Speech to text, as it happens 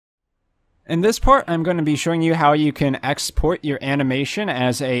In this part, I'm going to be showing you how you can export your animation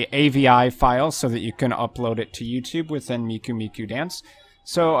as a AVI file so that you can upload it to YouTube within MikuMikuDance.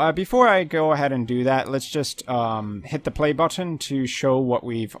 So before I go ahead and do that, let's just hit the play button to show what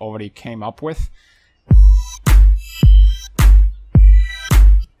we've already came up with.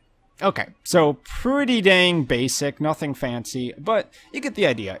 Okay, so pretty dang basic, nothing fancy, but you get the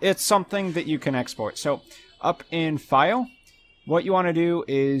idea. It's something that you can export. So up in File, what you want to do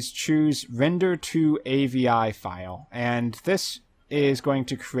is choose Render to AVI File, and this is going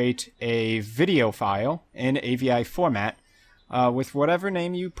to create a video file in AVI format with whatever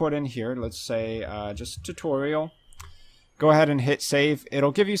name you put in here. Let's say just tutorial. Go ahead and hit save.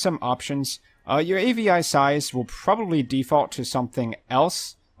 It'll give you some options. Your AVI size will probably default to something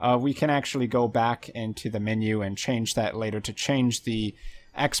else. We can actually go back into the menu and change that later to change the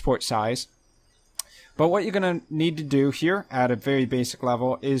export size. But what you're going to need to do here at a very basic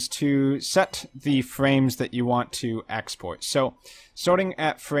level is to set the frames that you want to export. So starting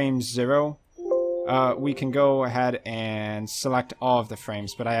at frame 0, we can go ahead and select all of the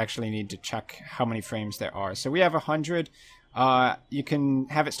frames, but I actually need to check how many frames there are. So we have 100. You can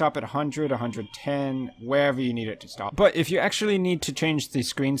have it stop at 100, 110, wherever you need it to stop. But if you actually need to change the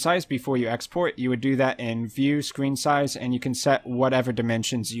screen size before you export, you would do that in View Screen Size, and you can set whatever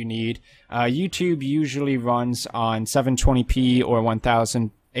dimensions you need. YouTube usually runs on 720p or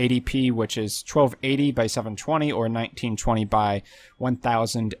 1080p, which is 1280 by 720 or 1920 by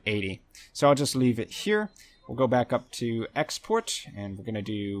 1080. So I'll just leave it here. We'll go back up to Export, and we're going to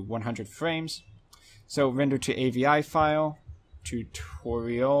do 100 frames. So render to AVI file,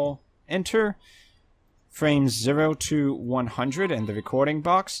 tutorial, enter, frames 0 to 100 in the recording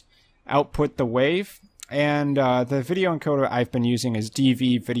box, output the wave, and the video encoder I've been using is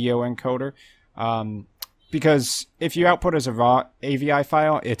DV video encoder, because if you output as a raw AVI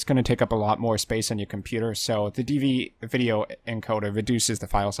file, it's going to take up a lot more space on your computer, so the DV video encoder reduces the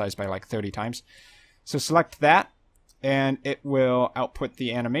file size by like 30 times. So select that, and it will output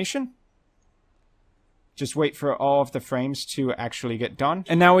the animation. Just wait for all of the frames to actually get done.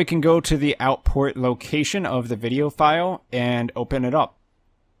 And now we can go to the output location of the video file and open it up.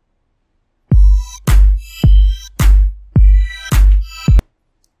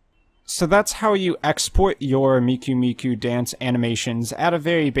 So that's how you export your MikuMikuDance animations at a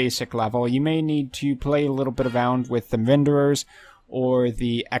very basic level. You may need to play a little bit around with the renderers or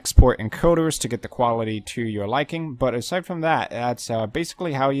the export encoders to get the quality to your liking, but aside from that, that's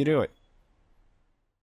basically how you do it.